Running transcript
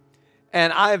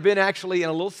And I have been actually in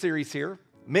a little series here,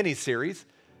 mini-series,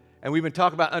 and we've been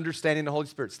talking about understanding the Holy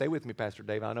Spirit. Stay with me, Pastor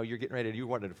Dave. I know you're getting ready. You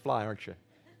wanted to fly, aren't you?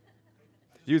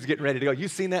 You was getting ready to go. You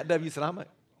seen that, Dave? You said,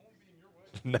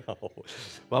 No.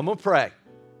 Well, I'm going to pray.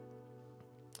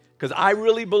 Because I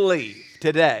really believe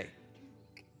today,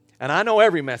 and I know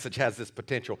every message has this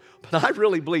potential, but I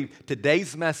really believe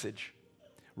today's message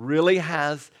really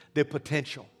has the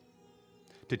potential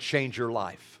to change your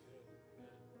life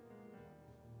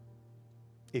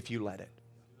if you let it.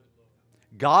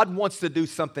 God wants to do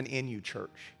something in you,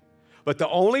 church. But the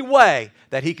only way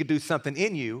that He could do something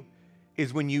in you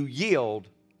is when you yield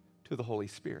to the Holy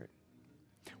Spirit.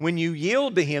 When you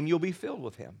yield to Him, you'll be filled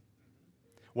with Him.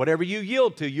 Whatever you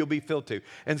yield to, you'll be filled to.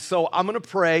 And so I'm going to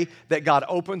pray that God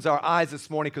opens our eyes this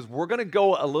morning, because we're going to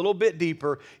go a little bit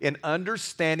deeper in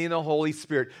understanding the Holy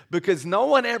Spirit, because no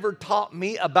one ever taught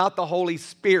me about the Holy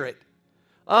Spirit.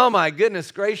 Oh my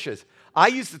goodness gracious. I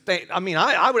used to think, I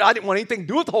didn't want anything to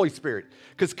do with the Holy Spirit,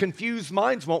 because confused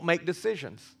minds won't make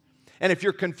decisions. And if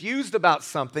you're confused about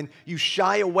something, you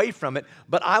shy away from it.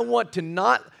 But I want to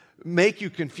not make you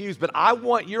confused, but I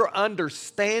want your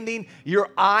understanding, your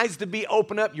eyes to be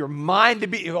open up, your mind to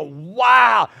be,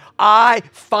 wow, I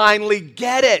finally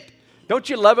get it. Don't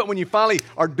you love it when you finally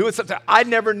are doing something? I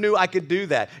never knew I could do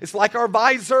that. It's like our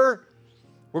visor.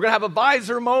 We're going to have a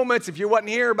visor moments. If you wasn't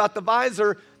here about the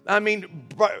visor, am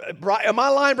I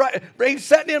lying? He's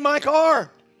sitting in my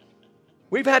car.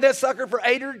 We've had that sucker for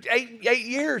eight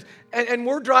years, and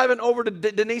we're driving over to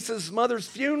Denise's mother's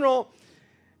funeral.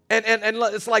 And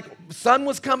it's like sun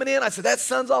was coming in. I said, that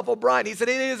sun's awful bright. He said,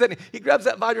 it is. And he grabs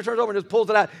that visor, turns over, and just pulls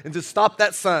it out and just stopped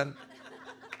that sun.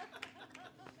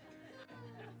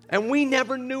 And we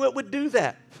never knew it would do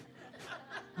that.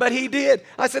 But he did.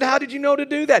 I said, how did you know to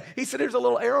do that? He said, there's a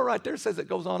little arrow right there that says it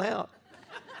goes on out.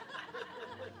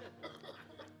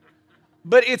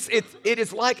 But it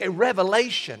is like a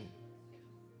revelation.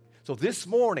 So this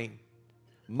morning,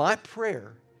 my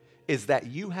prayer is that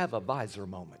you have a visor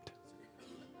moment.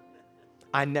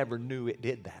 I never knew it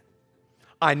did that.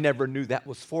 I never knew that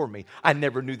was for me. I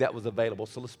never knew that was available.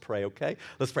 So let's pray, okay?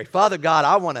 Let's pray. Father God,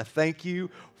 I want to thank you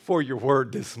for your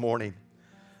word this morning.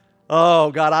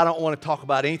 Oh, God, I don't want to talk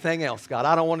about anything else, God.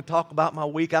 I don't want to talk about my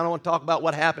week. I don't want to talk about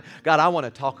what happened. God, I want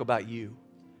to talk about you.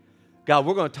 God,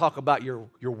 we're going to talk about your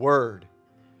word.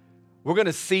 We're going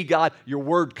to see, God, your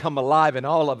word come alive in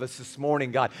all of us this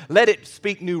morning, God. Let it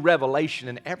speak new revelation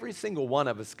in every single one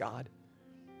of us, God.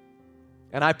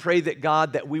 And I pray that,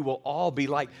 God, that we will all be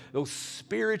like those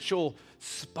spiritual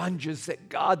sponges, that,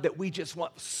 God, that we just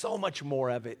want so much more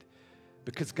of it.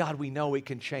 Because, God, we know it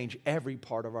can change every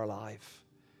part of our life.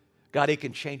 God, it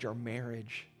can change our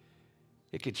marriage.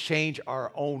 It can change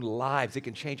our own lives. It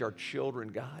can change our children,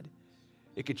 God.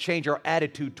 It can change our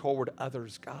attitude toward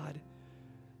others, God.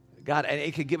 God, and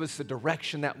it can give us the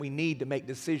direction that we need to make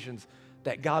decisions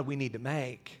that, God, we need to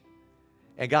make.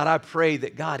 And, God, I pray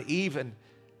that, God, even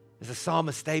as the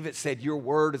psalmist David said, your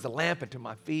word is a lamp unto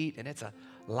my feet and it's a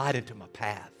light unto my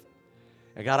path.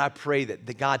 And God, I pray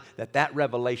that that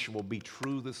revelation will be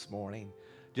true this morning.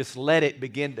 Just let it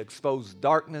begin to expose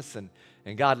darkness and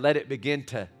God, let it begin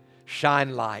to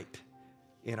shine light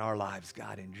in our lives,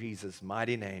 God, in Jesus'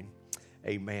 mighty name.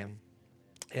 Amen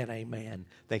and amen.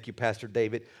 Thank you, Pastor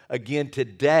David. Again,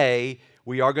 today,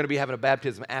 we are going to be having a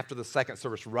baptism after the second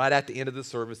service, right at the end of the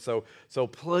service. So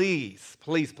please,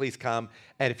 please, please come.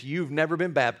 And if you've never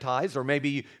been baptized, or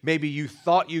maybe you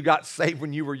thought you got saved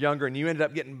when you were younger and you ended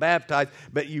up getting baptized,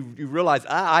 but you realize,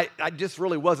 I just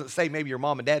really wasn't saved. Maybe your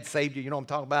mom and dad saved you, you know what I'm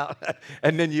talking about?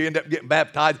 And then you end up getting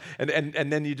baptized,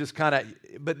 and then you just kind of,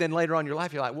 but then later on in your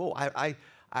life, you're like, whoa,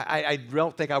 I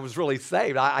don't think I was really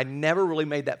saved. I never really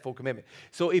made that full commitment.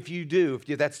 So if you do,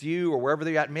 if that's you or wherever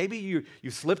they're at, maybe you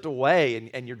slipped away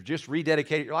and you're just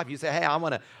rededicated your life. You say, hey, I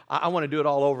want to do it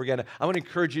all over again. I want to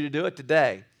encourage you to do it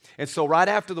today. And so right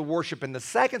after the worship in the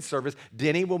second service,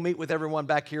 Denny will meet with everyone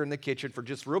back here in the kitchen for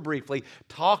just real briefly,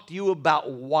 talk to you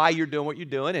about why you're doing what you're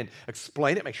doing and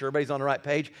explain it, make sure everybody's on the right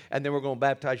page, and then we're going to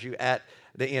baptize you at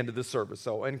the end of the service.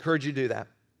 So I encourage you to do that.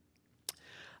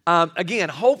 Again,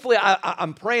 hopefully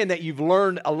I'm praying that you've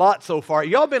learned a lot so far.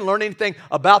 Y'all been learning anything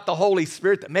about the Holy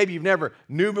Spirit that maybe you've never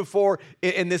knew before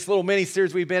in this little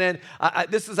mini-series we've been in?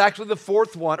 This is actually the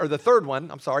third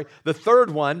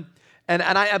one. And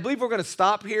I believe we're going to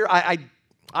stop here.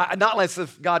 Not unless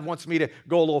if God wants me to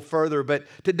go a little further, but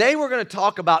today we're going to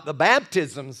talk about the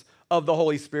baptisms of the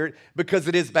Holy Spirit because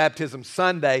it is Baptism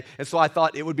Sunday, and so I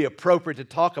thought it would be appropriate to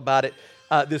talk about it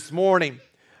this morning.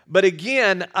 But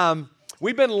again,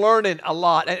 we've been learning a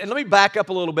lot. And let me back up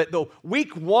a little bit, though.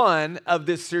 Week 1 of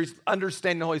this series,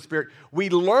 Understanding the Holy Spirit, we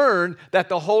learned that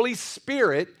the Holy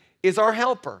Spirit is our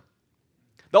helper.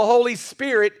 The Holy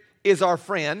Spirit is our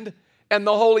friend, and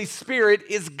the Holy Spirit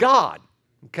is God,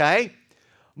 okay?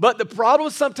 But the problem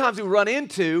sometimes we run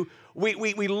into,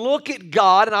 we look at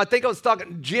God, and I think I was talking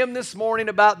to Jim this morning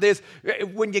about this,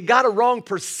 when you got a wrong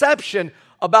perception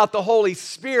about the Holy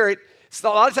Spirit,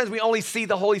 so a lot of times we only see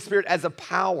the Holy Spirit as a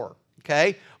power,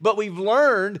 okay? But we've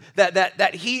learned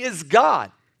that He is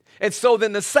God. And so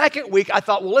then the second week, I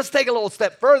thought, well, let's take a little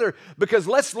step further because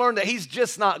let's learn that He's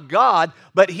just not God,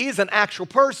 but He's an actual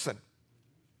person.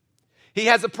 He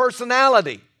has a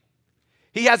personality.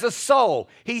 He has a soul.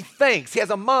 He thinks. He has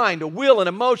a mind, a will, and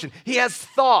emotion. He has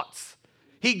thoughts.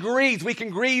 He grieves. We can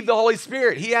grieve the Holy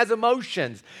Spirit. He has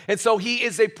emotions. And so He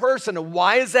is a person. And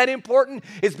why is that important?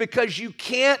 It's because you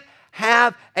can't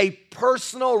have a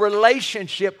personal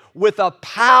relationship with a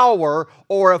power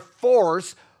or a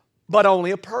force, but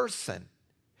only a person.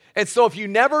 And so if you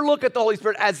never look at the Holy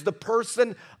Spirit as the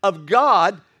person of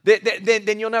God,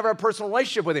 then you'll never have a personal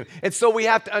relationship with Him. And so we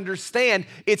have to understand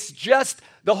it's just,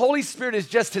 the Holy Spirit is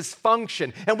just His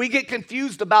function. And we get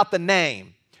confused about the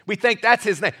name. We think that's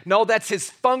His name. No, that's His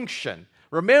function.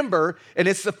 Remember, and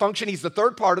it's the function, He's the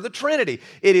third part of the Trinity.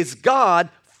 It is God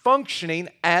functioning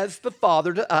as the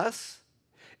Father to us,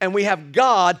 and we have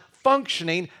God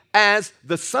functioning as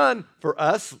the Son for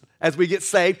us as we get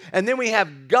saved, and then we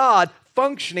have God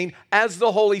functioning as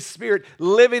the Holy Spirit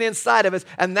living inside of us,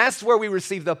 and that's where we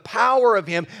receive the power of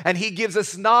Him, and He gives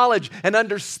us knowledge and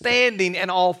understanding in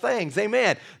all things,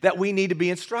 amen, that we need to be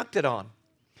instructed on.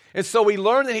 And so we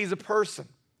learn that He's a person.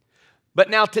 But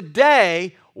now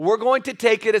today, we're going to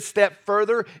take it a step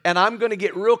further, and I'm going to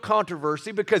get real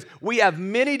controversy because we have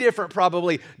many different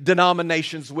probably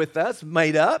denominations with us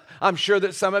made up. I'm sure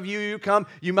that some of you come,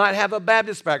 you might have a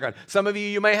Baptist background. Some of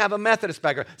you may have a Methodist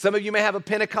background. Some of you may have a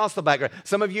Pentecostal background.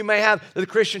 Some of you may have the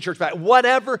Christian church background.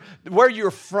 Whatever, where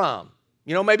you're from.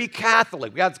 You know, maybe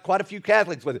Catholic. We got quite a few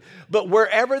Catholics with it. But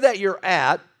wherever that you're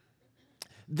at,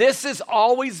 this has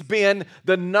always been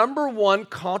the number one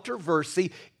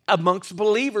controversy amongst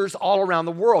believers all around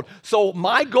the world. So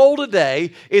my goal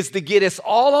today is to get us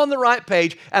all on the right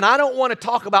page, and I don't want to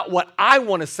talk about what I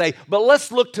want to say, but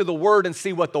let's look to the Word and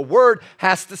see what the Word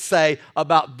has to say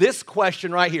about this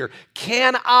question right here.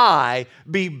 Can I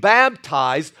be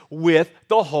baptized with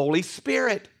the Holy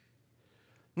Spirit?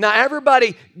 Now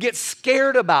everybody gets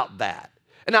scared about that.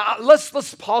 Now, let's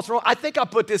pause for a moment. I think I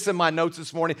put this in my notes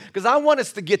this morning because I want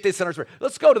us to get this in our spirit.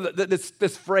 Let's go to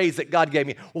this phrase that God gave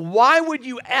me. Why would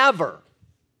you ever,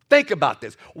 think about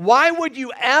this, why would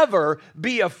you ever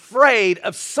be afraid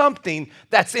of something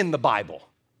that's in the Bible?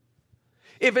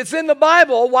 If it's in the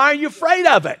Bible, why are you afraid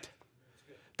of it?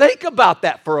 Think about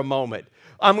that for a moment.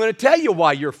 I'm going to tell you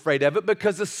why you're afraid of it,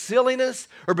 because of silliness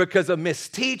or because of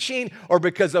misteaching or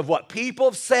because of what people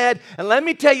have said. And let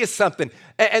me tell you something.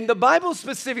 And the Bible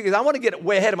specifically, I want to get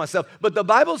way ahead of myself, but the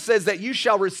Bible says that you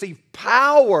shall receive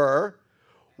power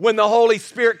when the Holy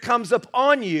Spirit comes up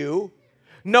on you.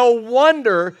 No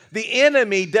wonder the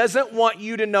enemy doesn't want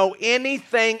you to know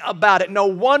anything about it. No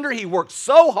wonder he works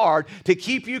so hard to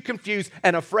keep you confused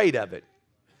and afraid of it.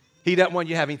 He doesn't want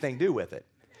you to have anything to do with it.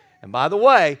 And by the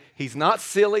way, He's not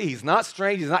silly, He's not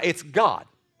strange, it's God.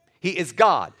 He is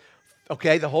God.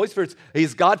 Okay, the Holy Spirit,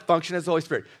 He's God, function as the Holy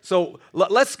Spirit. So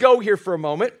let's go here for a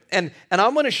moment, and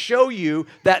I'm going to show you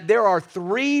that there are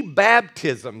 3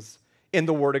 baptisms in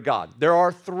the Word of God. There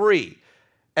are 3.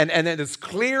 And it's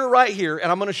clear right here,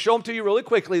 and I'm going to show them to you really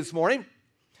quickly this morning.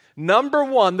 Number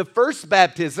 1, the first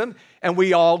baptism, and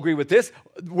we all agree with this,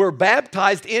 we're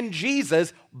baptized in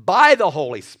Jesus by the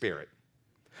Holy Spirit.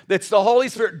 It's the Holy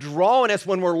Spirit drawing us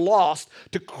when we're lost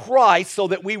to Christ so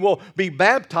that we will be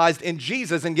baptized in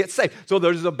Jesus and get saved. So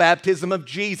there's a baptism of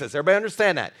Jesus. Everybody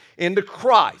understand that? Into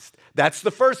Christ. That's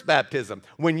the first baptism.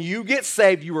 When you get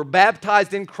saved, you were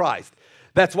baptized in Christ.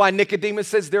 That's why Nicodemus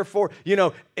says, therefore,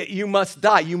 you must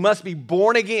die. You must be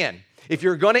born again. If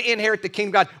you're going to inherit the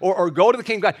kingdom of God or go to the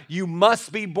kingdom of God, you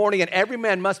must be born again. Every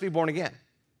man must be born again.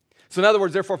 So in other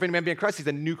words, therefore, if any man be in Christ, he's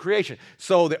a new creation.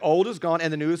 So the old is gone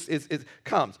and the new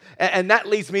comes. And that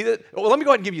leads me to, well, let me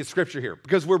go ahead and give you a scripture here,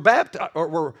 because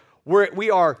we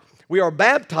are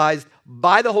baptized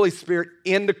by the Holy Spirit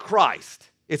into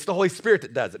Christ. It's the Holy Spirit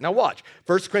that does it. Now watch,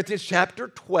 1 Corinthians chapter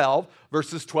 12,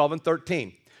 verses 12 and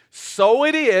 13. So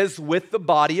it is with the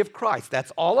body of Christ.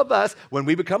 That's all of us when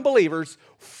we become believers,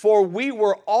 for we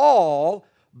were all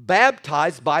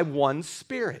baptized by one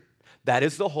Spirit. That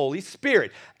is the Holy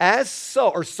Spirit.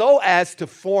 So as to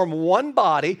form one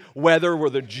body, whether we're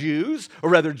the Jews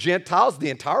or whether Gentiles, the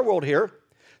entire world here,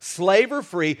 slave or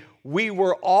free, we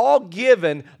were all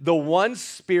given the one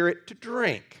Spirit to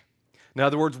drink. In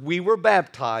other words, we were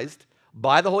baptized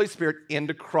by the Holy Spirit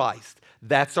into Christ.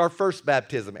 That's our first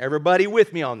baptism. Everybody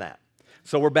with me on that?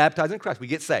 So we're baptized in Christ. We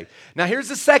get saved. Now here's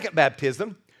the second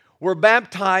baptism. We're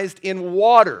baptized in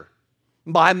water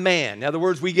by man. In other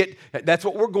words, that's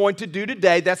what we're going to do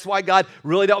today. That's why God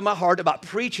really dealt with my heart about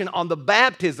preaching on the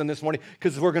baptism this morning,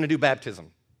 because we're going to do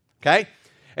baptism. Okay?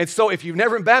 And so if you've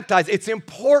never been baptized, it's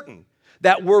important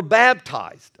that we're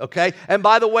baptized. Okay? And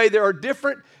by the way, there are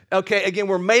different, again,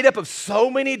 we're made up of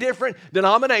so many different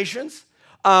denominations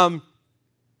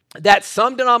that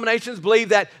some denominations believe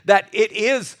that it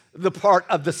is the part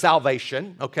of the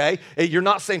salvation, okay? You're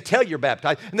not saying till you're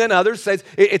baptized. And then others says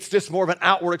it's just more of an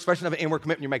outward expression of an inward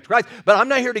commitment you make to Christ. But I'm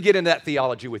not here to get into that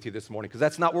theology with you this morning, because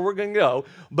that's not where we're going to go.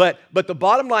 But the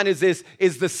bottom line is this,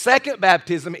 is the second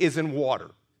baptism is in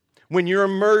water. When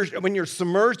you're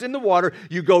submerged in the water,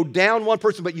 you go down one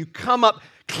person, but you come up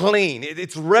clean.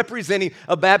 It's representing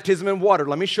a baptism in water.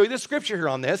 Let me show you the scripture here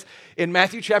on this. In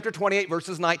Matthew chapter 28,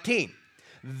 verses 19.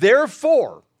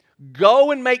 Therefore,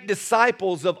 go and make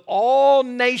disciples of all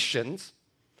nations.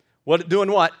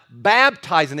 Doing what?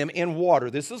 Baptizing them in water.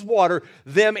 This is water.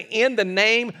 Them in the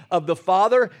name of the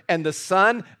Father and the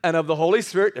Son and of the Holy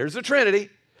Spirit. There's the Trinity.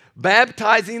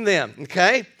 Baptizing them,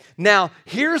 okay? Now,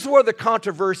 here's where the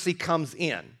controversy comes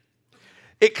in.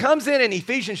 It comes in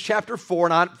Ephesians chapter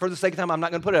 4, and for the sake of time, I'm not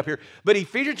going to put it up here, but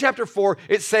Ephesians chapter 4,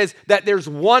 it says that there's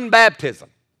one baptism.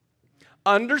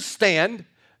 Understand,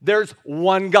 there's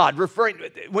one God.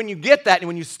 When you get that and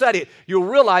when you study it, you'll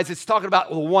realize it's talking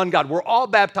about one God. We're all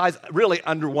baptized really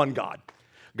under one God.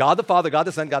 God the Father, God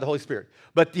the Son, God the Holy Spirit.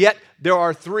 But yet there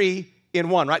are three in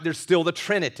one, right? There's still the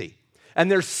Trinity. And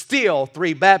there's still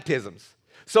three baptisms.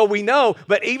 So we know,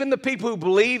 but even the people who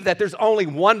believe that there's only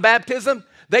one baptism,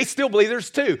 they still believe there's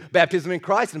two. Baptism in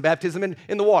Christ and baptism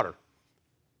in the water.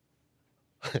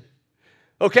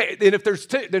 Okay, and if there's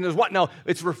two, then there's one. No,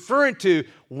 it's referring to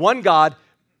one God.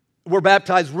 We're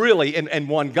baptized really in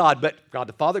one God, but God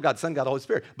the Father, God the Son, God the Holy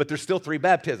Spirit. But there's still three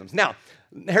baptisms. Now,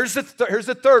 here's the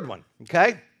third one,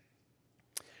 okay?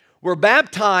 We're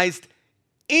baptized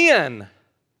in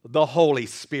the Holy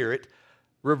Spirit,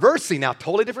 reversing now,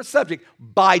 totally different subject,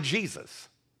 by Jesus.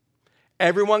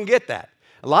 Everyone get that?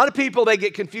 A lot of people, they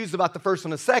get confused about the first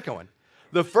one and the second one.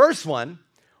 The first one,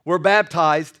 we're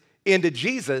baptized into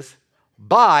Jesus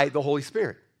by the Holy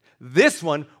Spirit. This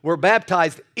one, we're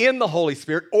baptized in the Holy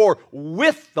Spirit or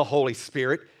with the Holy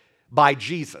Spirit by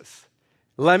Jesus.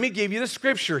 Let me give you the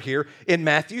scripture here in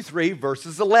Matthew 3,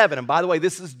 verses 11. And by the way,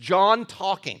 this is John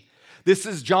talking. This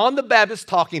is John the Baptist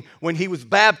talking when he was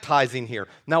baptizing here.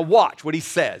 Now watch what he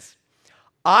says.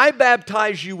 I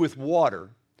baptize you with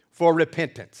water for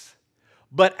repentance,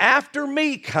 but after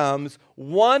me comes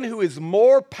one who is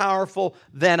more powerful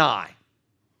than I.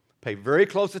 Pay very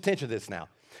close attention to this now,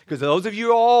 because those of you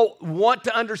who all want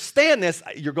to understand this,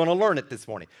 you're going to learn it this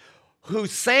morning.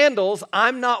 Whose sandals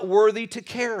I'm not worthy to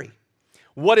carry.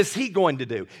 What is he going to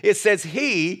do? It says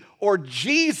he, or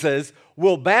Jesus,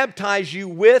 will baptize you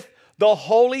with the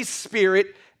Holy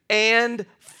Spirit and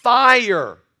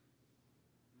fire.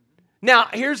 Now,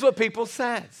 here's what people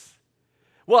says.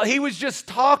 Well, he was just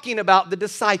talking about the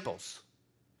disciples.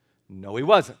 No, he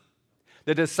wasn't.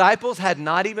 The disciples had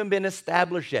not even been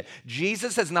established yet.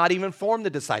 Jesus has not even formed the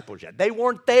disciples yet. They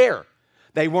weren't there.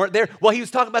 They weren't there. Well, he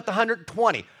was talking about the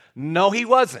 120. No, he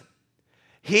wasn't.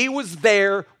 He was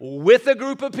there with a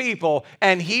group of people,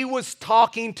 and he was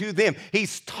talking to them.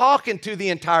 He's talking to the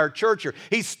entire church here.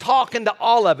 He's talking to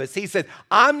all of us. He said,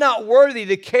 I'm not worthy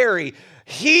to carry.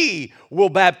 He will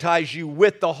baptize you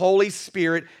with the Holy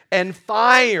Spirit and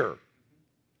fire.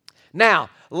 Now,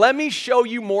 let me show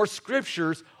you more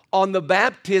scriptures on the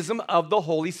baptism of the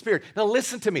Holy Spirit. Now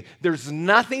listen to me. There's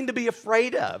nothing to be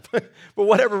afraid of. For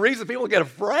whatever reason, people get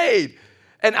afraid.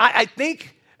 And I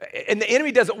think, and the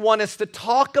enemy doesn't want us to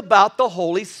talk about the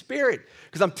Holy Spirit,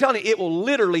 because I'm telling you, it will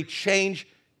literally change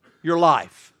your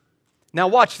life. Now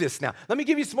watch this now. Let me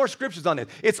give you some more scriptures on this.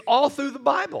 It's all through the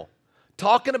Bible,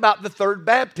 talking about the third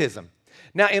baptism.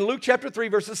 Now in Luke chapter 3,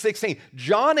 verses 16,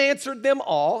 John answered them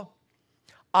all,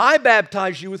 I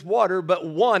baptize you with water, but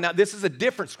one, now this is a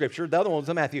different scripture, the other one was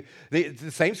in Matthew, the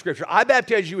same scripture. I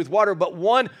baptize you with water, but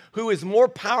one who is more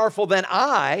powerful than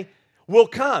I will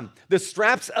come. The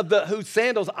straps of whose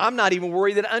sandals I'm not even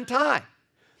worried to untie.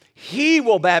 He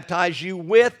will baptize you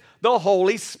with the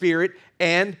Holy Spirit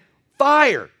and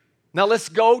fire. Now let's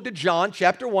go to John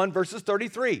chapter 1, verses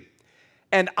 33.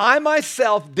 And I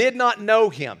myself did not know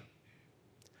him,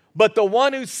 but the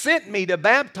one who sent me to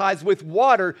baptize with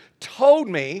water told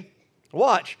me,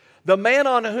 watch, the man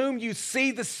on whom you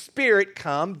see the Spirit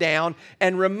come down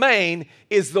and remain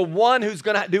is the one who's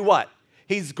going to do what?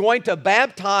 He's going to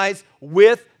baptize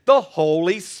with the the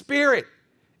Holy Spirit.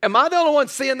 Am I the only one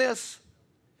seeing this?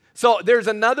 So there's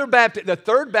another baptism. The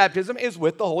third baptism is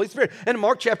with the Holy Spirit. And in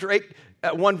Mark chapter 8,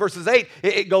 1 verses 8,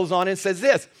 it goes on and says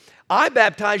this, I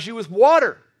baptize you with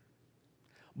water,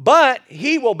 but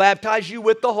he will baptize you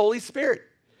with the Holy Spirit.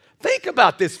 Think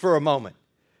about this for a moment.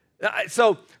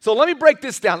 So let me break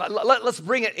this down. Let's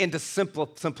bring it into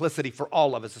simplicity for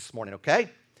all of us this morning, okay?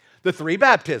 The three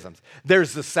baptisms.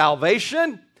 There's the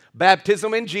salvation,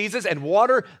 baptism in Jesus, and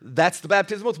water. That's the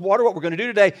baptism with water, what we're going to do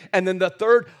today. And then the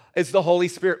third is the Holy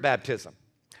Spirit baptism.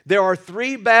 There are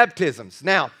three baptisms.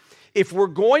 Now, if we're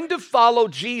going to follow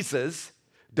Jesus,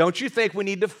 don't you think we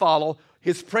need to follow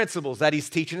his principles that he's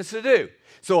teaching us to do?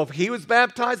 So if he was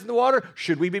baptized in the water,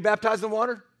 should we be baptized in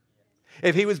water?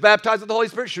 If he was baptized with the Holy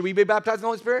Spirit, should we be baptized in the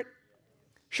Holy Spirit?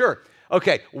 Sure.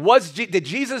 Okay, did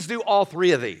Jesus do all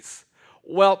three of these?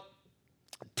 Well,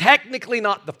 technically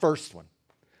not the first one.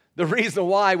 The reason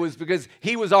why was because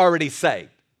he was already saved.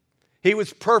 He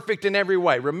was perfect in every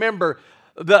way. Remember,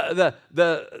 the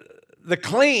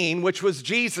clean, which was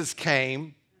Jesus,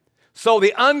 came, so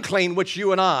the unclean, which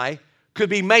you and I, could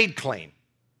be made clean.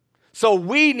 So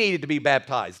we needed to be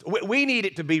baptized. We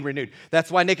needed to be renewed. That's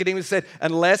why Nicodemus said,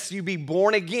 unless you be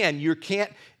born again, you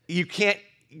can't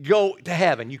go to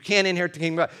heaven. You can't inherit the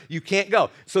kingdom of God. You can't go.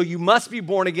 So you must be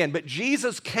born again. But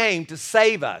Jesus came to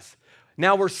save us.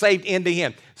 Now we're saved into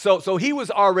him. So he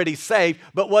was already saved,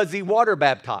 but was he water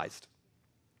baptized?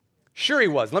 Sure he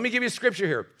was. Let me give you a scripture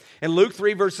here. In Luke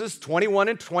 3, verses 21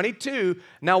 and 22,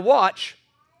 now watch.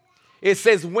 It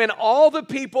says, when all the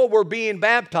people were being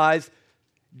baptized,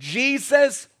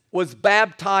 Jesus was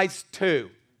baptized too.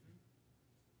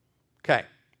 Okay.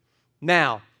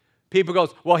 Now, people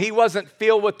goes, well, he wasn't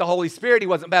filled with the Holy Spirit. He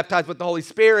wasn't baptized with the Holy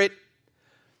Spirit.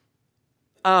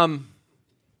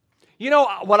 You know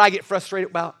what I get frustrated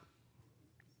about?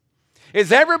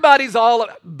 Is everybody's all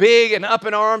big and up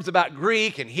in arms about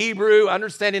Greek and Hebrew,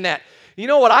 understanding that. You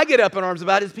know what I get up in arms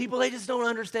about is people, they just don't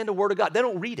understand the Word of God. They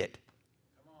don't read it.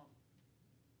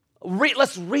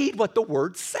 Let's read what the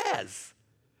Word says.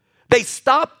 They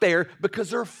stop there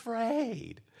because they're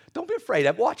afraid. Don't be afraid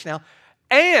of it. Watch now.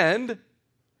 And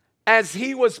as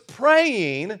he was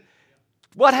praying,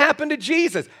 what happened to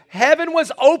Jesus? Heaven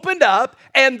was opened up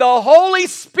and the Holy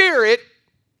Spirit,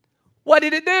 what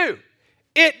did it do?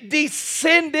 It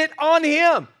descended on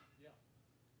him.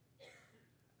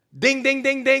 Ding, ding,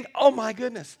 ding, ding. Oh my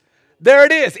goodness. There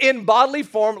it is, in bodily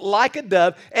form like a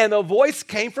dove, and the voice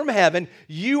came from heaven,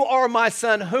 you are my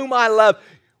son whom I love.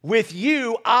 With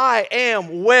you I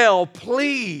am well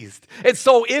pleased. And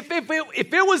so if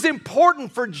it was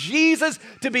important for Jesus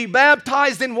to be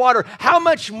baptized in water, how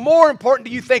much more important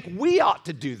do you think we ought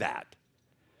to do that?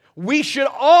 We should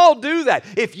all do that.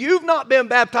 If you've not been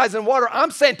baptized in water,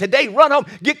 I'm saying today, run home,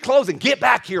 get clothes, and get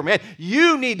back here, man.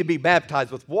 You need to be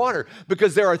baptized with water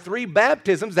because there are three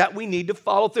baptisms that we need to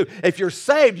follow through. If you're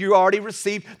saved, you already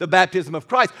received the baptism of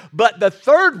Christ. But the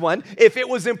third one, if it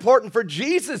was important for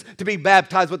Jesus to be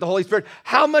baptized with the Holy Spirit,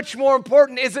 how much more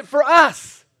important is it for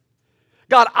us?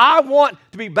 God, I want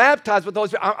to be baptized with the Holy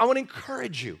Spirit. I want to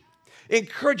encourage you.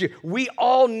 We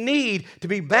all need to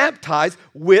be baptized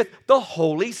with the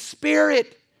Holy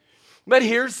Spirit. But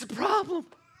here's the problem.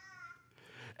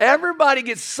 Everybody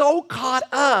gets so caught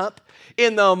up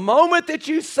in the moment that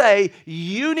you say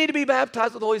you need to be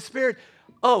baptized with the Holy Spirit.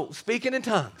 Oh, speaking in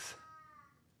tongues.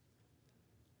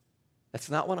 That's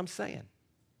not what I'm saying.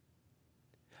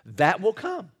 That will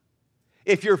come.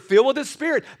 If you're filled with the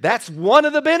Spirit, that's one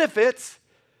of the benefits.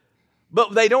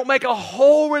 But they don't make a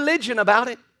whole religion about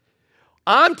it.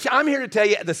 I'm here to tell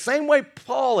you, the same way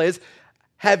Paul is,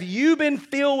 have you been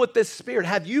filled with the Spirit?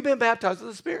 Have you been baptized with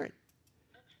the Spirit?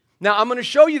 Now, I'm going to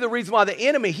show you the reason why the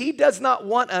enemy, he does not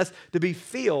want us to be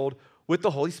filled with the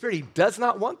Holy Spirit. He does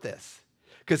not want this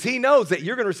because he knows that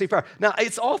you're going to receive power. Now,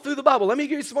 it's all through the Bible. Let me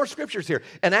give you some more scriptures here.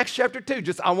 In Acts chapter 2,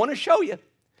 I want to show you.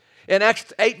 In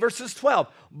Acts 8, verses 12,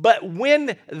 but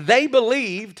when they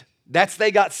believed,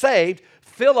 they got saved,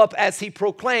 Philip, as he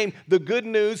proclaimed the good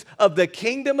news of the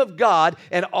kingdom of God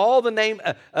and all the name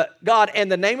God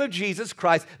and the name of Jesus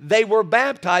Christ, they were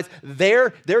baptized.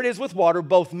 There it is with water,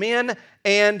 both men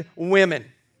and women.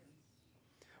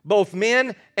 Both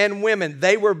men and women,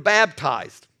 they were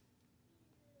baptized.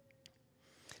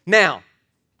 Now,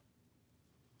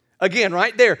 again,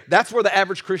 right there, that's where the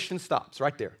average Christian stops,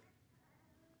 right there.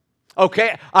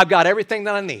 Okay, I've got everything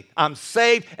that I need. I'm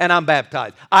saved and I'm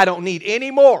baptized. I don't need any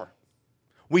more.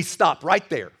 We stop right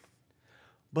there.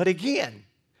 But again,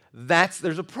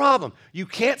 there's a problem. You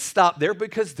can't stop there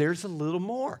because there's a little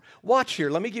more. Watch here.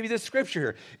 Let me give you this scripture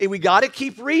here. And we got to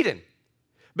keep reading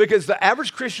because the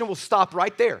average Christian will stop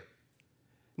right there.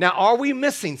 Now, are we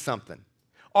missing something?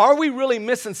 Are we really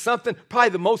missing something? Probably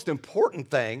the most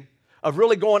important thing of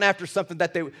really going after something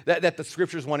that the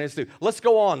scriptures want us to do. Let's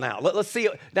go on now. Let's see.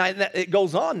 Now, it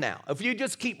goes on now. If you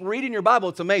just keep reading your Bible,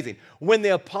 it's amazing. When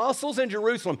the apostles in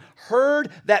Jerusalem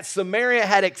heard that Samaria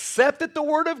had accepted the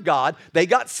word of God, they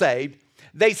got saved.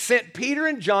 They sent Peter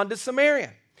and John to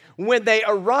Samaria. When they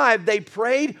arrived, they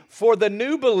prayed for the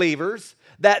new believers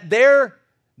that there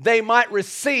they might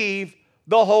receive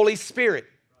the Holy Spirit.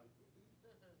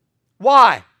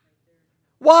 Why?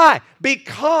 Why?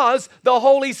 Because the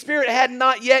Holy Spirit had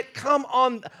not yet come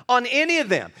on any of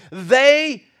them.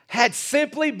 They had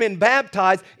simply been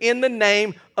baptized in the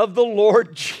name of the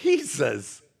Lord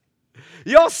Jesus.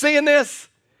 Y'all seeing this?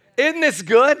 Isn't this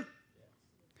good?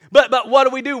 But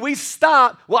what do? We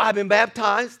stop. Well, I've been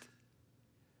baptized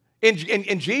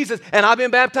in Jesus, and I've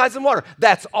been baptized in water.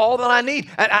 That's all that I need.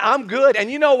 And I'm good.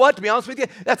 And you know what? To be honest with you,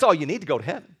 that's all you need to go to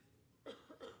heaven.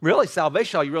 Really,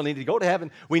 salvation, all you really need to go to heaven.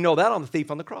 We know that on the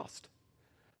thief on the cross.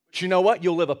 But you know what?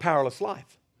 You'll live a powerless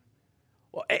life.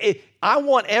 Well, I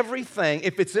want everything.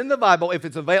 If it's in the Bible, if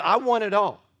it's available, I want it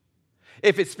all.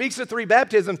 If it speaks of 3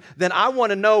 baptisms, then I want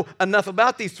to know enough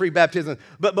about these 3 baptisms.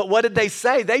 But what did they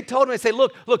say? They told me, they say,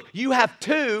 look, you have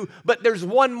 2, but there's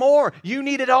one more. You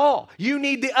need it all. You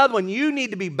need the other one. You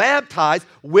need to be baptized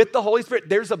with the Holy Spirit.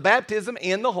 There's a baptism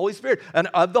in the Holy Spirit and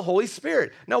of the Holy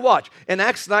Spirit. Now watch, in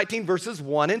Acts 19 verses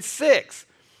 1 and 6.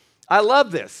 I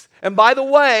love this. And by the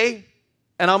way,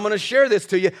 and I'm going to share this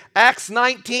to you, Acts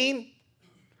 19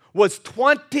 was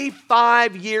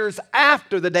 25 years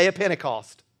after the day of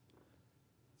Pentecost.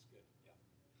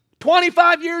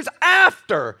 25 years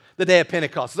after the day of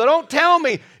Pentecost. So don't tell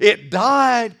me it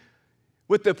died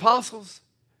with the apostles.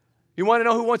 You want to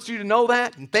know who wants you to know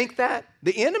that and think that?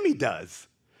 The enemy does.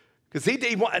 Because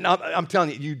I'm telling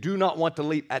you, you do not want to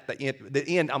leave at the end.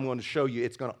 The end, I'm going to show you.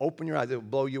 It's going to open your eyes. It will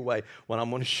blow you away what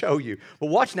I'm going to show you. But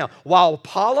watch now. While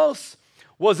Apollos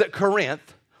was at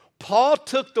Corinth, Paul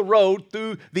took the road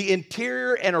through the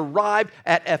interior and arrived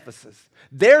at Ephesus.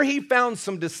 There he found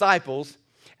some disciples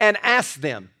and asked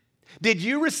them, did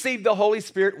you receive the Holy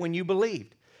Spirit when you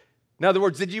believed? In other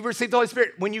words, did you receive the Holy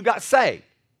Spirit when you got saved?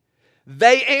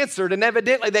 They answered, and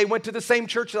evidently they went to the same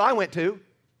church that I went to.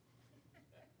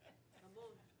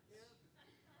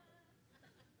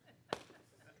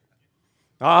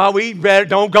 We better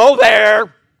don't go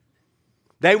there.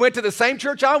 They went to the same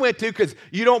church I went to because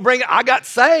you don't bring it. I got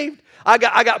saved. I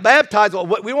got baptized. Well,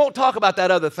 we won't talk about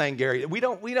that other thing, Gary. We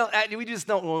just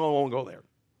don't want to go there.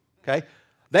 Okay?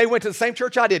 They went to the same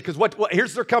church I did because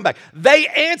here's their comeback. They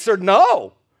answered,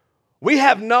 no, we've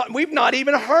not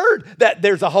even heard that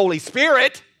there's a Holy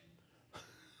Spirit.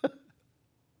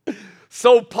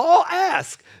 So Paul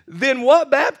asked, then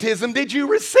what baptism did you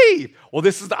receive? Well,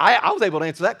 I was able to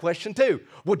answer that question too.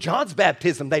 Well, John's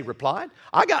baptism, they replied.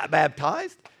 I got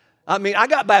baptized. I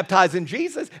got baptized in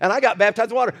Jesus, and I got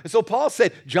baptized in water. And so Paul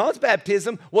said, John's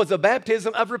baptism was a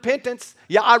baptism of repentance.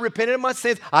 Yeah, I repented of my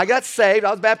sins. I got saved.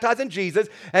 I was baptized in Jesus.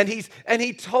 And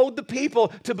he told the people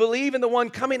to believe in the one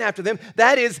coming after them,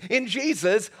 that is, in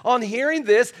Jesus. On hearing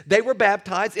this, they were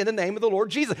baptized in the name of the Lord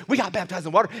Jesus. We got baptized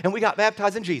in water, and we got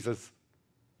baptized in Jesus.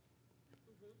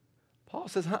 Paul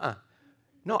says,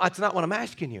 no, that's not what I'm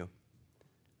asking you.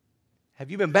 Have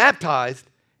you been baptized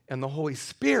in the Holy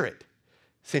Spirit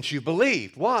since you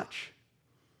believed? Watch.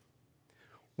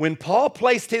 When Paul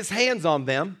placed his hands on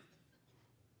them,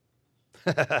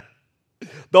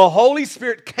 the Holy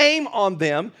Spirit came on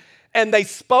them, and they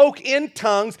spoke in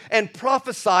tongues and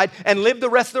prophesied and lived the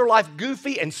rest of their life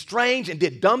goofy and strange and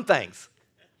did dumb things.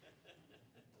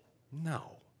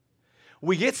 No.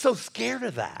 We get so scared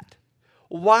of that.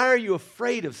 Why are you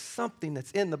afraid of something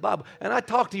that's in the Bible? And I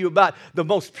talked to you about the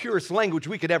most purest language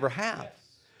we could ever have.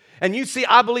 And you see,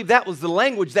 I believe that was the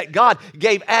language that God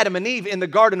gave Adam and Eve in the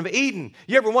Garden of Eden.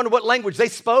 You ever wonder what language they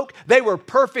spoke? They were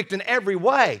perfect in every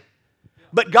way.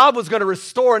 But God was going to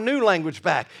restore a new language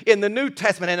back in the New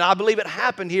Testament, and I believe it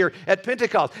happened here at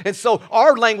Pentecost. And so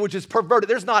our language is perverted.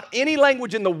 There's not any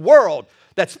language in the world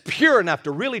that's pure enough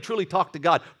to really, truly talk to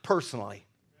God personally.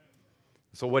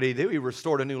 So what did he do? He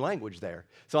restored a new language there.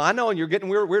 So I know, and you're getting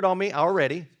weird on me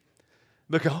already.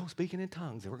 Because, speaking in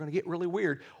tongues, and we're going to get really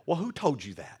weird. Well, who told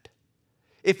you that?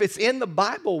 If it's in the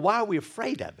Bible, why are we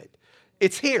afraid of it?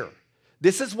 It's here.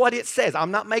 This is what it says.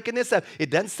 I'm not making this up.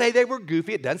 It doesn't say they were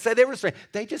goofy. It doesn't say they were strange.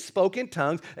 They just spoke in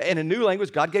tongues in a new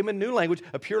language. God gave them a new language,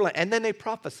 a pure language, and then they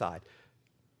prophesied.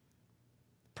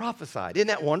 Prophesied. Isn't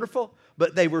that wonderful?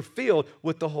 But they were filled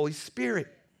with the Holy Spirit.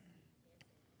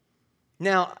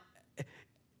 Now,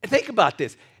 think about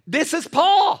this. This is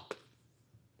Paul,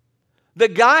 the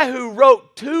guy who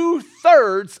wrote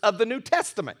 2/3 of the New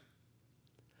Testament.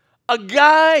 a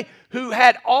guy who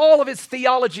had all of his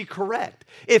theology correct.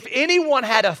 If anyone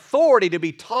had authority to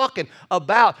be talking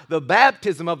about the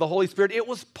baptism of the Holy Spirit, it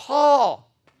was Paul.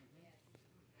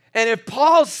 And if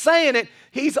Paul's saying it,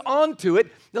 he's onto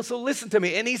it. So listen to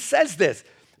me. And he says this.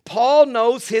 Paul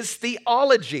knows his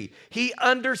theology. He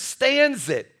understands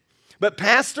it. But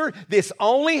Pastor, this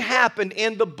only happened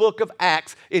in the book of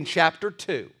Acts in chapter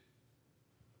 2.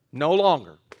 No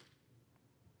longer.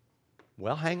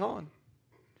 Well, hang on.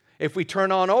 If we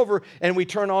turn on over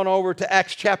to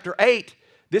Acts chapter 8,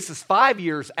 this is 5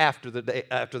 years after the day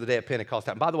of Pentecost.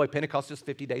 And by the way, Pentecost is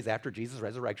 50 days after Jesus'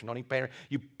 resurrection. Don't even panic.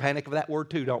 You panic of that word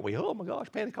too, don't we? Oh my gosh,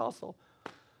 Pentecostal.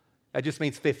 That just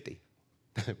means 50.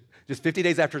 Just 50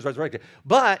 days after his resurrection.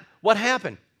 But what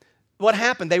happened? What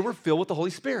happened? They were filled with the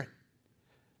Holy Spirit.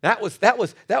 That was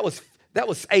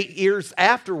 8 years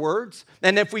afterwards.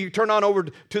 And if we turn on over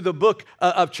to the book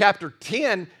of chapter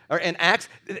 10 or in Acts,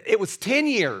 it was 10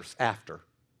 years after.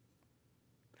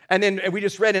 And then we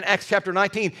just read in Acts chapter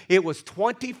 19, it was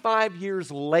 25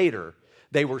 years later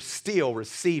they were still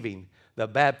receiving the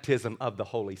baptism of the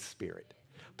Holy Spirit.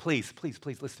 Please, please,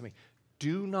 please listen to me.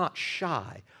 Do not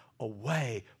shy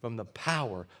away from the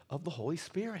power of the Holy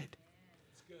Spirit.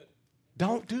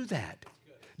 Don't do that.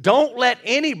 Don't let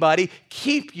anybody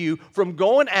keep you from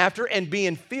going after and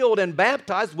being filled and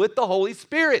baptized with the Holy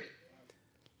Spirit.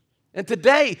 And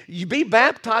today, you be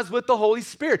baptized with the Holy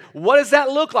Spirit. What does that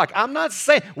look like? I'm not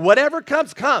saying whatever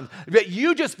comes. But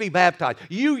you just be baptized.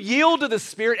 You yield to the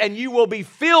Spirit and you will be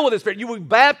filled with the Spirit. You will be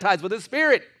baptized with the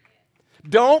Spirit.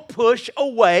 Don't push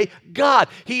away God.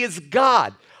 He is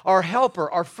God, our helper,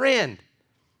 our friend.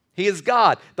 He is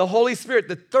God, the Holy Spirit,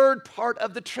 the third part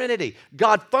of the Trinity,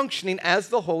 God functioning as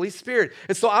the Holy Spirit.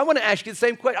 And so I want to ask you the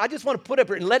same question. I just want to put up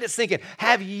here and let it sink in.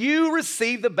 Have you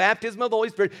received the baptism of the Holy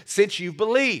Spirit since you've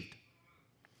believed?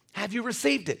 Have you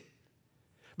received it?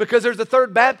 Because there's a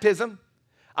third baptism.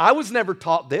 I was never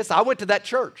taught this. I went to that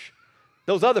church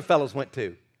those other fellows went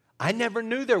to. I never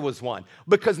knew there was one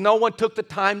because no one took the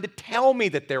time to tell me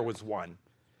that there was one.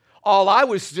 All I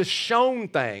was just shown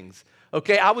things.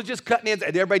 Okay, I was just cutting in.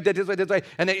 Everybody did this way,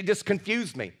 and it just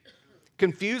confused me.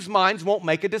 Confused minds won't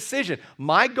make a decision.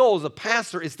 My goal as a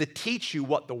pastor is to teach you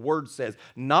what the Word says,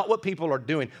 not what people are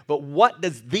doing, but what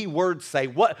does the Word say?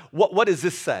 What does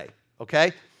this say?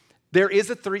 Okay, there is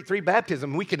a three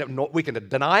baptism. We can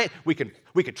deny it. We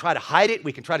can try to hide it.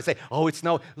 We can try to say, oh, it's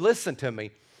no. Listen to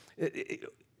me.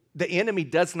 The enemy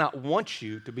does not want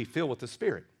you to be filled with the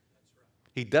Spirit.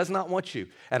 He does not want you.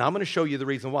 And I'm going to show you the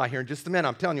reason why here in just a minute.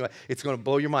 I'm telling you, it's going to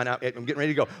blow your mind out. I'm getting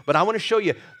ready to go. But I want to show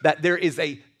you that there's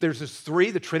this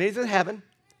three, the Trinity's in heaven,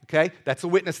 okay? That's a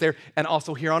witness there. And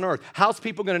also here on earth. How's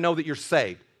people going to know that you're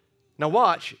saved? Now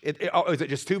watch. Is it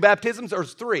just two baptisms or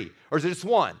is it three? Or is it just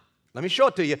one? Let me show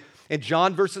it to you. In 1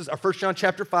 John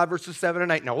chapter 5, verses 7 and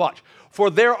 8. Now watch. For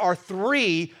there are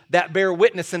three that bear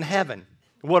witness in heaven.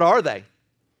 What are they?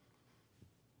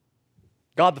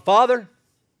 God the Father,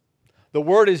 the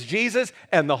Word is Jesus,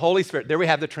 and the Holy Spirit. There we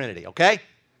have the Trinity, okay?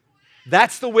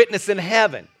 That's the witness in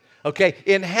heaven, okay?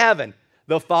 In heaven,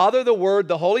 the Father, the Word,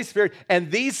 the Holy Spirit,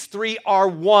 and these three are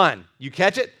one. You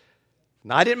catch it?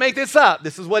 Now, I didn't make this up.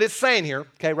 This is what it's saying here,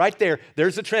 okay? Right there,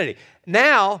 there's the Trinity.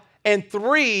 Now, and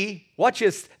three, watch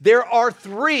this, there are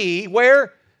three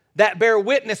where that bear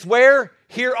witness, where?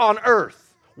 Here on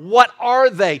earth. What are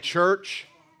they, church?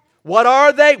 What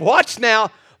are they? Watch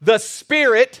now. The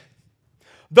Spirit,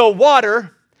 the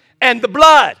water, and the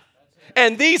blood.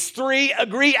 And these three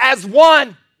agree as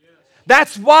one.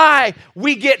 That's why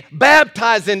we get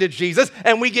baptized into Jesus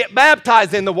and we get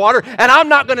baptized in the water. And I'm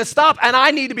not going to stop, and I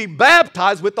need to be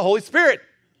baptized with the Holy Spirit.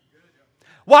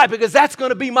 Why? Because that's going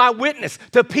to be my witness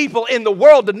to people in the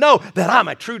world to know that I'm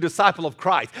a true disciple of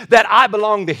Christ, that I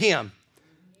belong to Him.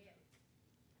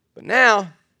 But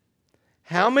now,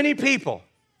 how many people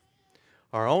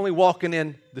are only walking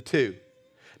in the two?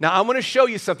 Now, I'm going to show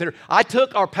you something. I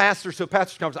took our pastors to a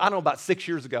pastor's conference, I don't know, about 6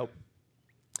 years ago.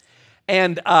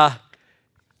 And I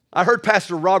heard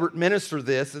Pastor Robert minister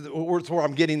this. It's where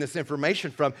I'm getting this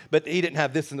information from, but he didn't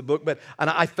have this in the book. And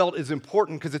I felt it's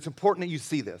important because it's important that you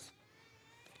see this.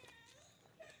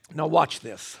 Now, watch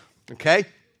this, okay?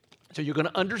 So you're going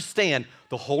to understand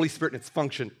the Holy Spirit and its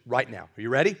function right now. Are you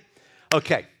ready?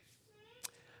 Okay.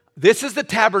 This is the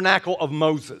tabernacle of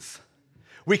Moses.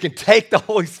 We can take the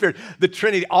Holy Spirit, the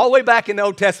Trinity, all the way back in the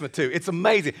Old Testament too. It's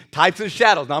amazing. Types and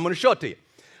shadows. Now I'm going to show it to you.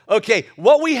 Okay,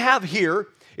 what we have here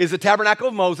is the tabernacle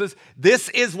of Moses. This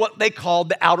is what they called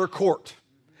the outer court.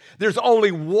 There's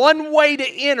only one way to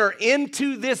enter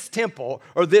into this temple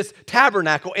or this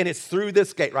tabernacle, and it's through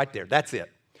this gate right there. That's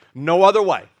it. No other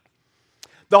way.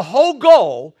 The whole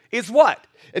goal is what?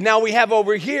 And now we have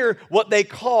over here what they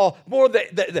call more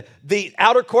the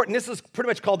outer court, and this is pretty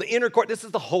much called the inner court. This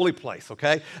is the holy place,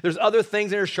 okay? There's other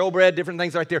things in there, showbread, different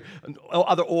things right there,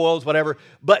 other oils, whatever.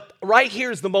 But right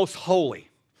here is the most holy.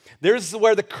 There's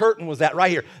where the curtain was at,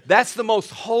 right here. That's the most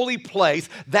holy place.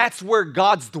 That's where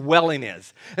God's dwelling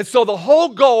is. And so the whole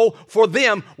goal for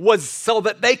them was so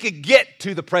that they could get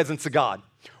to the presence of God.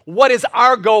 What is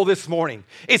our goal this morning?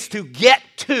 It's to get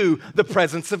to the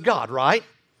presence of God, right?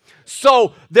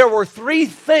 So there were three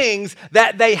things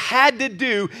that they had to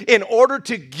do in order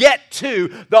to get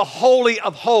to the Holy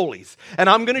of Holies. And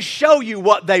I'm going to show you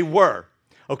what they were.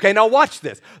 Okay, now watch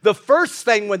this. The first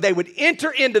thing when they would enter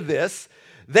into this,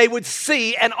 they would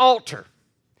see an altar.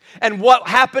 And what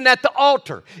happened at the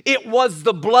altar? It was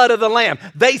the blood of the Lamb.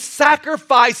 They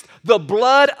sacrificed the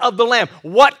blood of the Lamb.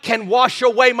 What can wash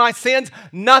away my sins?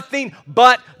 Nothing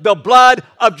but the blood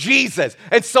of Jesus.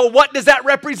 And so what does that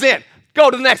represent? Go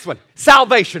to the next one.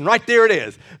 Salvation, right there it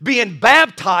is. Being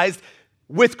baptized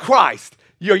with Christ.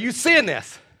 Are you seeing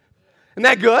this? Isn't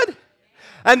that good?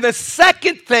 And the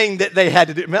second thing that they had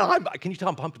to do, man, can you tell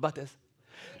I'm pumped about this?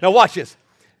 Now watch this.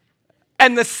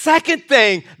 And the second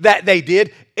thing that they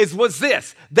did was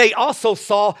this. They also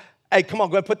saw, come on,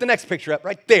 go ahead and put the next picture up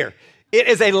right there. It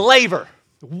is a laver.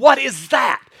 What is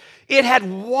that? It had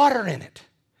water in it.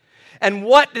 And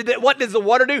what does the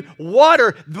water do?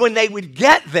 Water, when they would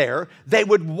get there, they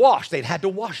would wash. They'd had to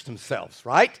wash themselves,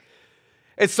 right?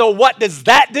 And so what does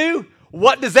that do?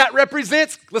 What does that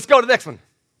represent? Let's go to the next one.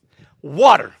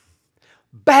 Water.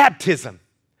 Baptism.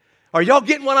 Are y'all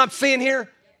getting what I'm seeing here?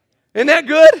 Isn't that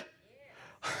good?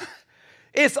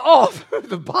 It's all through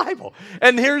the Bible.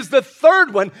 And here's the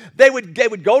third one. They would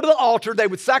go to the altar. They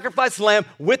would sacrifice the lamb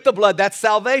with the blood. That's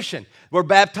salvation. We're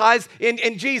baptized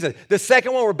in Jesus. The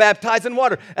second one, we're baptized in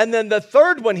water. And then the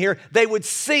third one here, they would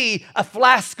see a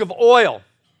flask of oil.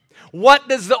 What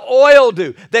does the oil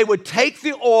do? They would take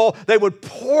the oil. They would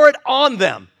pour it on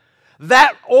them.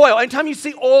 That oil, anytime you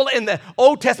see oil in the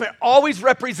Old Testament, always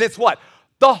represents what?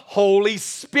 The Holy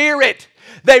Spirit.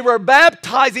 They were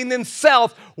baptizing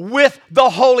themselves with the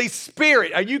Holy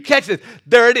Spirit. Are you catching this?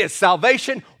 There it is,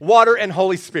 salvation, water, and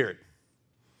Holy Spirit.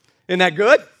 Isn't that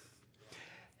good?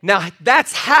 Now,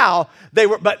 that's how they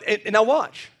were, but now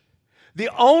watch. The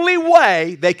only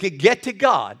way they could get to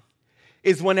God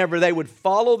is whenever they would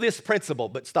follow this principle,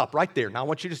 but stop right there. Now, I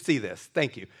want you to see this.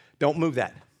 Thank you. Don't move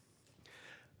that.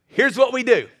 Here's what we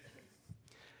do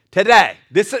today.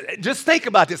 Just think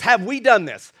about this. Have we done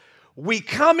this? We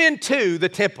come into the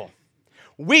temple.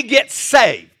 We get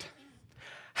saved.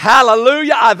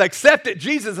 Hallelujah. I've accepted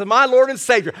Jesus as my Lord and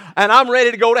Savior, and I'm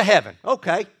ready to go to heaven.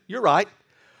 Okay, you're right.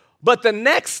 But the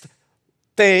next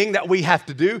thing that we have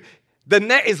to do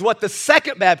is what the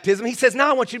second baptism. He says, now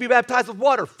I want you to be baptized with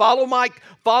water. Follow my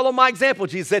example.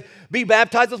 Jesus said, be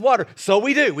baptized with water. So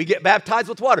we do. We get baptized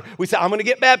with water. We say, I'm going to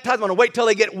get baptized. I'm going to wait till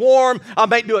they get warm. I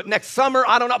may do it next summer.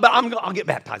 I don't know, but I'll get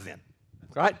baptized then.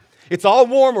 Right? It's all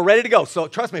warm. We're ready to go. So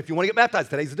trust me, if you want to get baptized,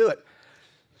 today's to do it.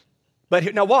 But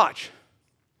here, now watch.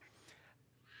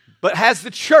 But has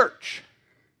the church.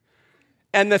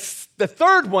 And the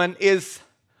third one is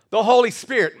the Holy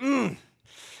Spirit.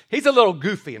 He's a little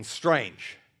goofy and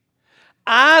strange.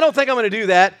 I don't think I'm going to do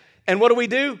that. And what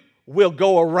do? We'll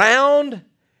go around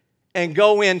and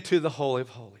go into the Holy of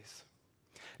Holies.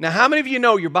 Now, how many of you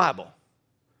know your Bible?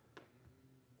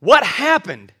 What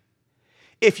happened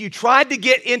if you tried to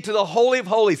get into the Holy of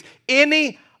Holies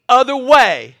any other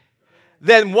way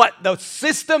than what the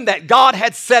system that God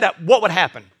had set up? What would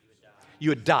happen? You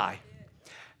would die.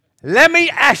 Let me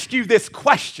ask you this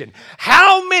question.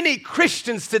 How many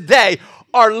Christians today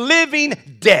are living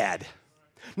dead?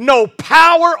 No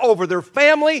power over their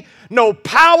family, no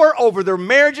power over their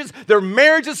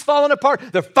marriages falling apart,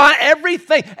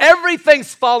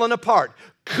 everything's falling apart.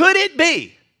 Could it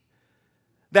be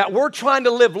that we're trying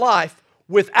to live life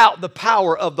without the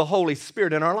power of the Holy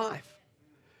Spirit in our life?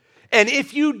 And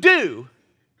if you do,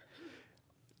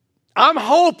 I'm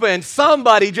hoping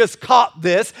somebody just caught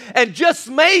this, and just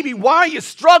maybe, why are you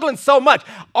struggling so much?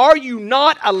 Are you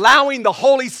not allowing the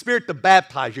Holy Spirit to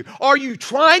baptize you? Are you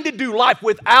trying to do life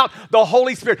without the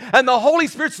Holy Spirit? And the Holy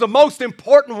Spirit's the most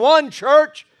important one,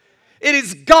 church. It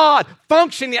is God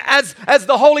functioning as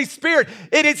the Holy Spirit.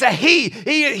 It is a He.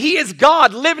 He is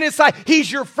God living inside. He's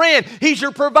your friend. He's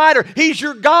your provider. He's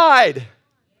your guide.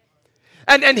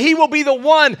 And He will be the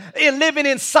one living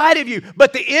inside of you.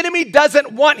 But the enemy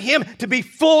doesn't want Him to be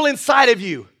full inside of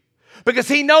you. Because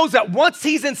he knows that once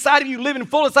He's inside of you, living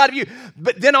full inside of you,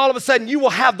 but then all of a sudden you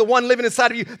will have the one living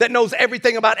inside of you that knows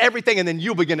everything about everything, and then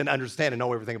you'll begin to understand and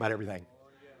know everything about everything.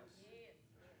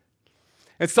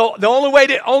 And so the only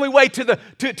way to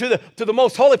the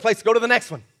most holy place to go to the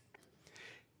next one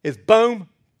is boom,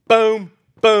 boom,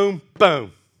 boom,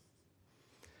 boom.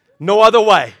 No other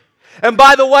way. And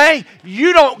by the way,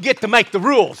 you don't get to make the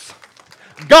rules.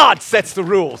 God sets the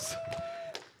rules.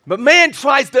 But man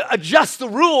tries to adjust the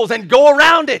rules and go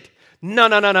around it.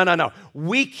 No.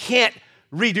 We can't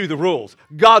redo the rules.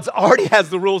 God already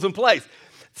has the rules in place.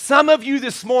 Some of you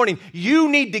this morning, you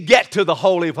need to get to the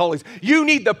Holy of Holies. You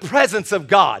need the presence of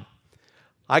God.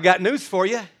 I got news for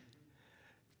you.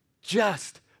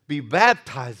 Just be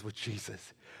baptized with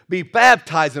Jesus. Be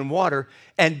baptized in water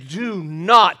and do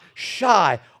not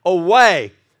shy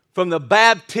away from the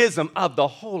baptism of the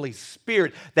Holy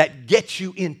Spirit that gets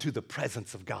you into the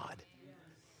presence of God.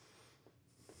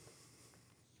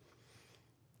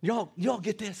 Y'all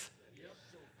get this?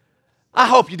 I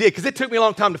hope you did, because it took me a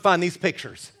long time to find these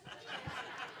pictures.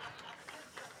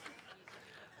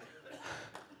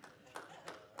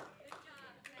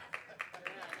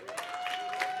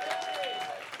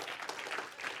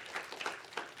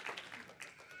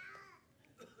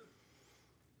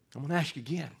 I'm going to ask you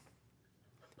again.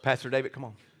 Pastor David, come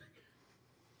on.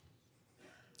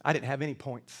 I didn't have any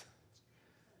points.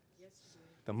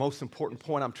 The most important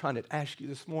point I'm trying to ask you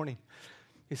this morning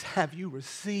is, have you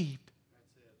received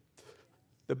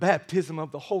the baptism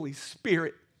of the Holy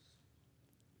Spirit?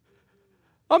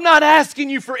 I'm not asking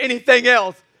you for anything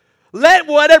else. Let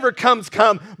whatever comes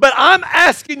come. But I'm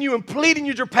asking you and pleading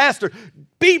you, your pastor,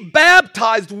 be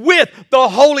baptized with the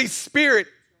Holy Spirit.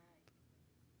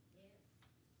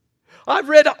 I've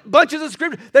read bunches of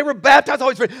scripture. They were baptized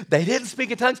with the Holy Spirit. They didn't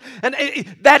speak in tongues. And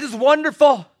that is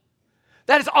wonderful.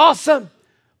 That is awesome.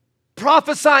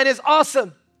 Prophesying is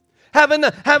awesome. Having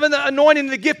the anointing,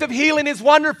 the gift of healing is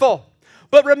wonderful.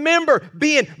 But remember,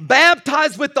 being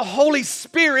baptized with the Holy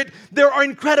Spirit, there are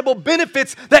incredible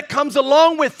benefits that comes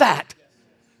along with that.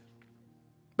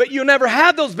 But you'll never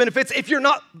have those benefits if you're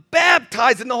not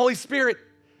baptized in the Holy Spirit.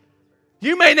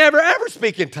 You may never ever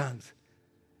speak in tongues.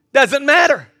 Doesn't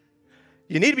matter.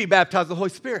 You need to be baptized with the Holy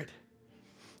Spirit.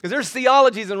 Because there's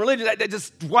theologies and religion that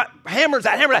just hammers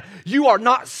that. You are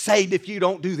not saved if you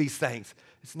don't do these things.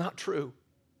 It's not true.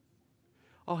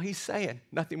 All he's saying,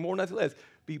 nothing more, nothing less,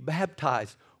 be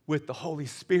baptized with the Holy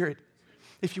Spirit.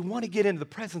 If you want to get into the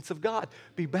presence of God,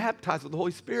 be baptized with the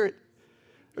Holy Spirit.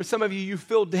 There's some of you, you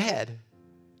feel dead.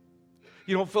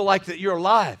 You don't feel like that you're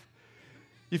alive.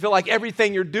 You feel like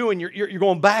everything you're doing, you're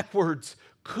going backwards.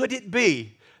 Could it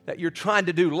be that you're trying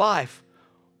to do life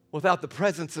without the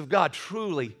presence of God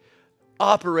truly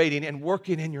operating and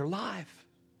working in your life?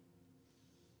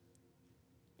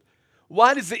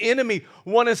 Why does the enemy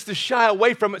want us to shy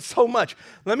away from it so much?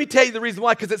 Let me tell you the reason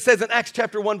why, because it says in Acts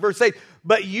chapter 1, verse 8,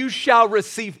 but you shall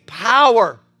receive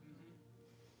power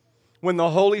when the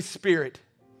Holy Spirit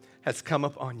has come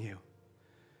upon you.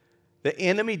 The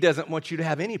enemy doesn't want you to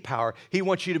have any power. He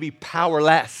wants you to be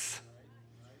powerless.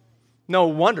 No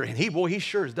wonder. And he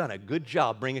sure has done a good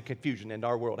job bringing confusion into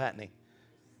our world, hasn't he?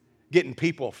 Getting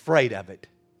people afraid of it.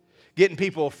 Getting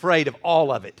people afraid of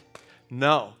all of it.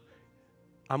 No.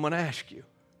 I'm going to ask you,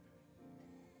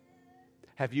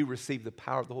 have you received the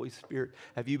power of the Holy Spirit?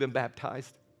 Have you been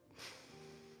baptized?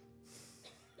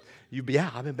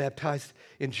 I've been baptized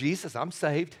in Jesus. I'm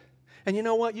saved. And you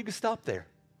know what? You can stop there.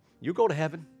 You'll go to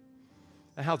heaven.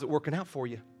 And how's it working out for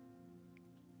you?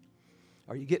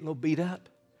 Are you getting a little beat up?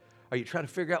 Are you trying to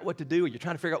figure out what to do? Are you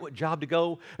trying to figure out what job to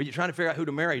go? Are you trying to figure out who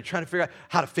to marry? Are you trying to figure out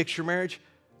how to fix your marriage?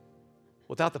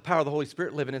 Without the power of the Holy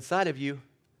Spirit living inside of you,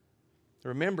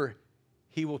 remember,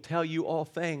 He will tell you all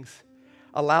things.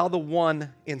 Allow the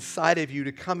one inside of you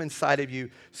to come inside of you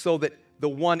so that the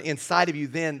one inside of you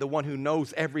then, the one who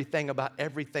knows everything about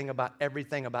everything about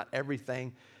everything about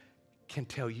everything, can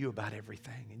tell you about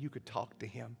everything. And you could talk to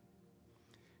him.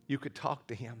 You could talk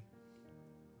to him.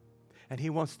 And he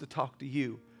wants to talk to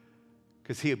you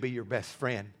because he'll be your best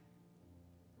friend.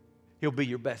 He'll be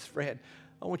your best friend.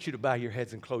 I want you to bow your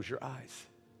heads and close your eyes.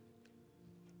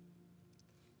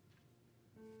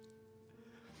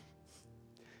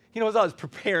 You know, as I was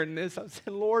preparing this, I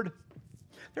said, Lord,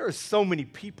 there are so many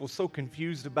people so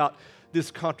confused about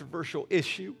this controversial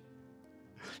issue.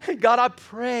 And God, I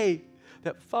pray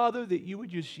that, Father, that you would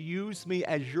just use me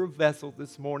as your vessel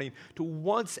this morning to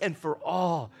once and for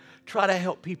all try to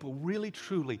help people really,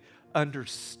 truly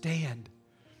understand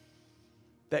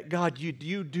that, God,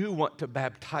 you do want to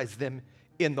baptize them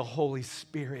in the Holy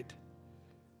Spirit.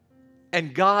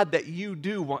 And, God, that you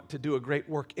do want to do a great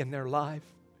work in their life.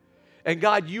 And,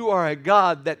 God, you are a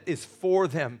God that is for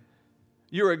them.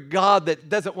 You're a God that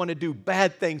doesn't want to do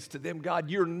bad things to them. God,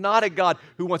 you're not a God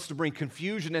who wants to bring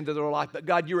confusion into their life, but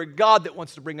God, you're a God that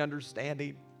wants to bring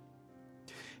understanding.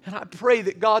 And I pray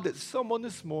that, God, that someone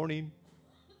this morning,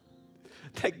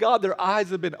 that, God, their eyes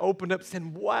have been opened up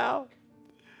saying, wow,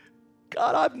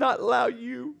 God, I've not allowed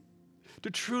you to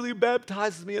truly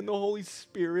baptize me in the Holy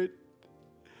Spirit.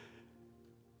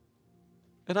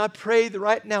 And I pray that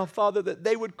right now, Father, that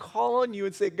they would call on you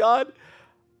and say, God,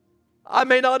 I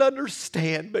may not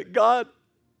understand, but God,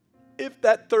 if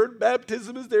that third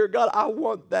baptism is there, God, I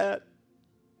want that.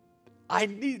 I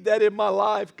need that in my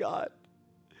life, God.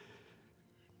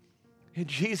 In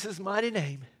Jesus' mighty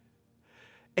name,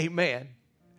 amen.